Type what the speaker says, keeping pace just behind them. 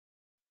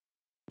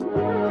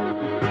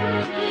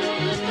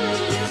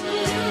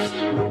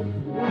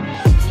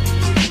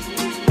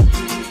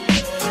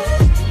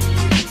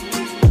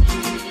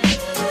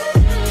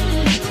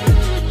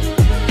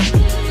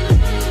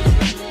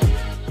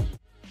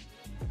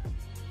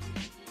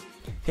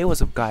Hey,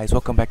 what's up guys,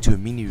 welcome back to a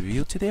mini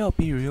review. Today I'll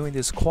be reviewing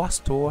this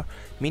Crosstour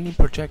mini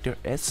projector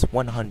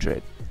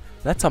S100.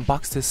 Let's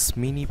unbox this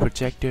mini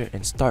projector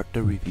and start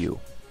the review.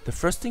 The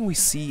first thing we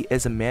see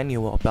is a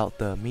manual about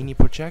the mini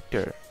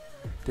projector.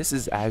 This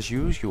is as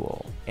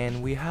usual,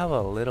 and we have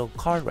a little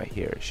card right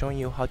here showing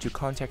you how to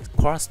contact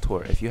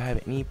Crosstour if you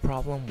have any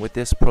problem with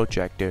this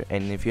projector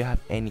and if you have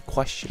any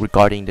question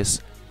regarding this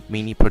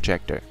mini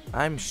projector.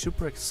 I'm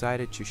super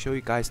excited to show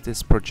you guys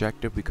this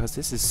projector because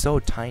this is so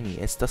tiny.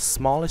 It's the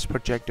smallest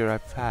projector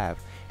I've had,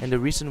 and the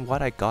reason why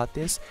I got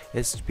this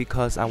is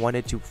because I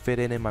wanted to fit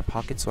it in my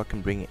pocket so I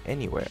can bring it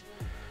anywhere.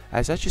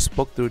 As I just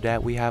spoke through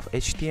that, we have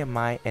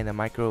HDMI and a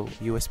micro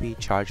USB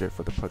charger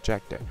for the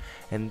projector,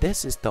 and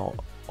this is the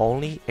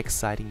only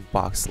exciting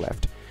box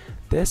left.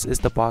 This is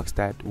the box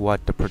that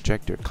what the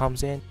projector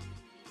comes in.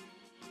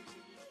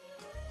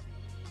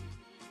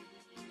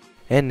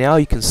 And now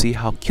you can see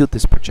how cute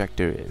this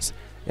projector is.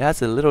 It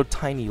has a little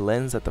tiny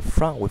lens at the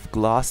front with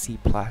glossy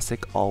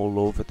plastic all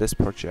over this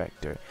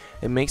projector.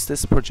 It makes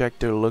this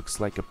projector looks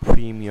like a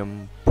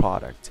premium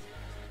product.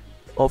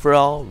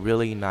 Overall,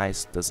 really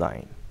nice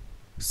design.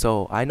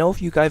 So I know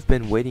you guys have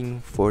been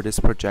waiting for this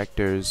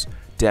projector's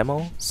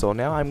demo, so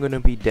now I'm going to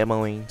be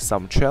demoing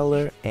some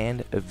trailer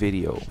and a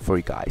video for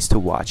you guys to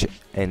watch it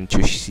and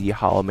to see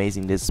how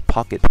amazing this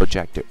pocket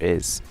projector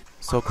is.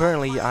 So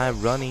currently I'm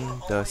running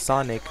the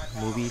Sonic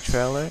movie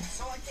trailer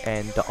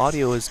and the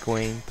audio is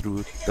going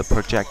through the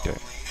projector.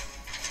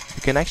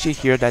 You can actually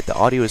hear that the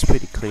audio is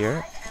pretty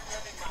clear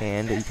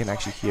and you can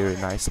actually hear it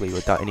nicely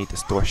without any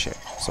distortion.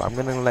 So I'm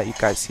gonna let you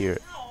guys hear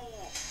it.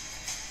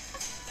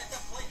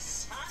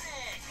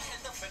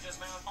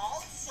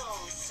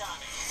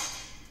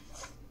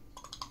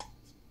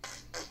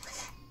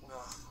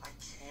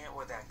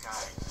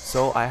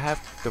 So I have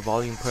the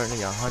volume currently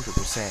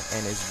 100%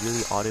 and it's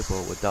really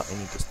audible without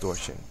any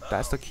distortion.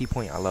 That's the key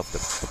point I love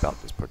about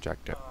this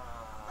projector.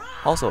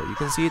 Also, you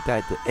can see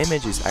that the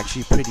image is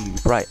actually pretty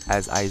bright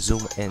as I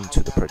zoom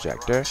into the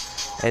projector,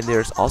 and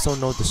there's also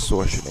no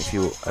distortion if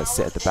you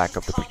sit at the back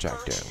of the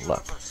projector and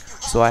look.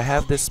 So I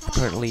have this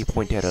currently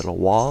pointed at a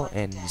wall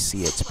and you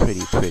see it's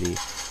pretty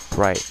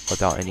bright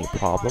without any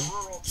problem.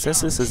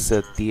 Since this is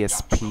a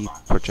DSP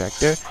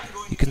projector,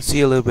 you can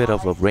see a little bit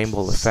of a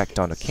rainbow effect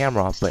on the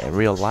camera, but in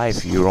real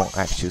life you won't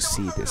actually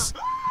see this.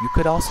 You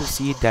could also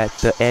see that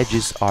the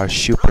edges are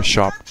super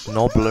sharp,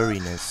 no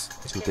blurriness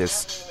to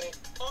this.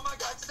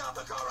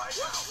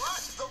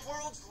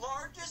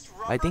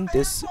 I think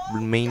this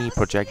mini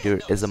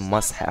projector is a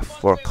must-have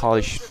for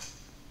college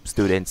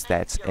students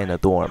that's in a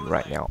dorm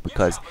right now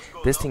because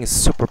this thing is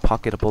super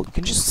pocketable. You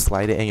can just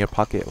slide it in your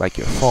pocket like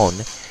your phone,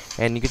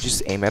 and you can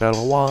just aim it at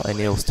a wall and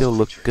it'll still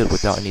look good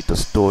without any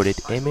distorted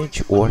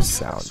image or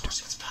sound.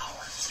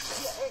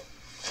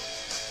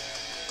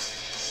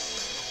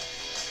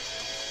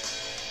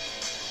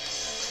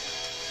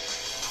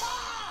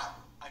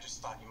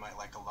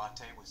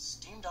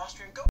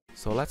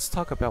 So let's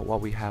talk about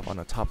what we have on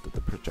the top of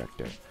the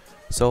projector.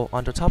 So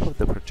on the top of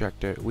the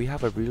projector, we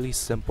have a really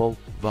simple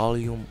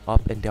volume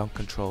up and down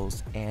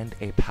controls and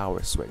a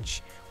power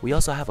switch. We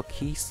also have a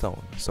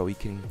keystone so you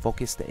can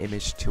focus the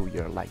image to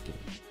your liking.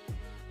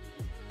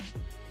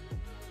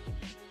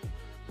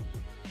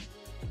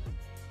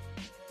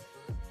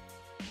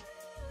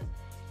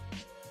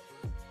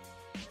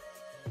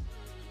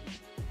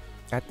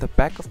 At the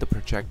back of the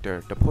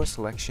projector, the port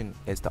selection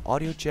is the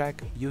audio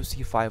jack,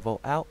 USB 5V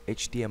out,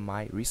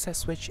 HDMI reset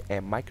switch,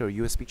 and micro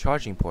USB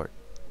charging port.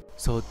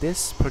 So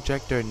this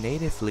projector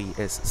natively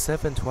is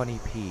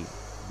 720p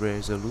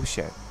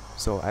resolution.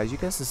 So as you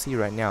guys can see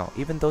right now,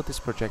 even though this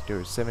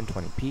projector is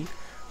 720p,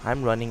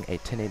 I'm running a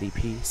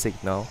 1080p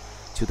signal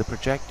to the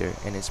projector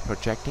and it's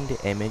projecting the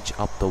image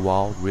up the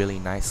wall really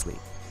nicely.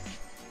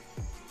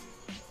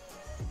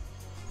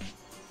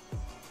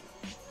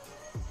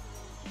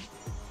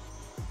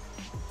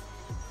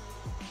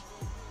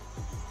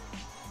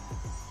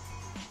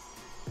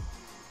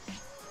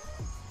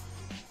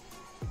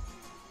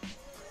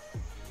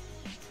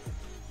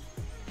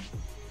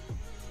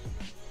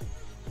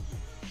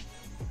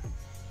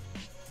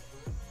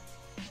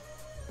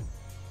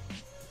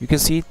 You can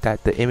see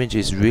that the image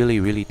is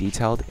really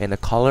detailed and the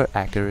color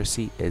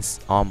accuracy is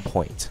on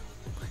point.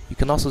 You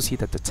can also see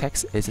that the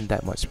text isn't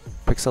that much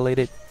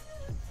pixelated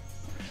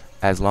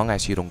as long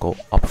as you don't go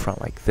up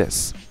front like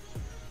this.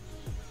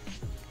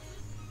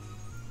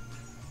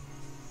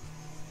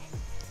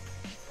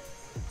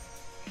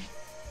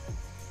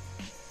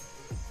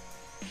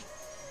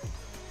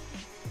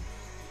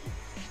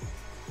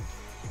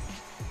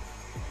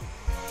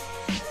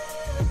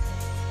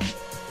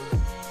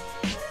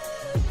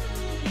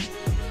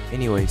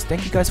 Anyways,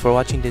 thank you guys for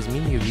watching this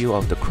mini review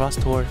of the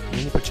Crosstour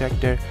mini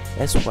projector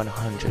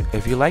S100.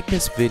 If you like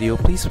this video,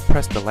 please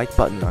press the like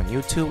button on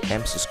YouTube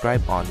and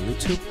subscribe on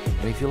YouTube.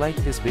 And if you like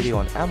this video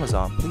on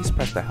Amazon, please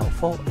press the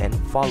helpful and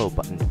follow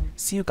button.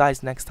 See you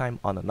guys next time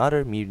on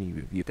another mini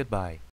review. Goodbye.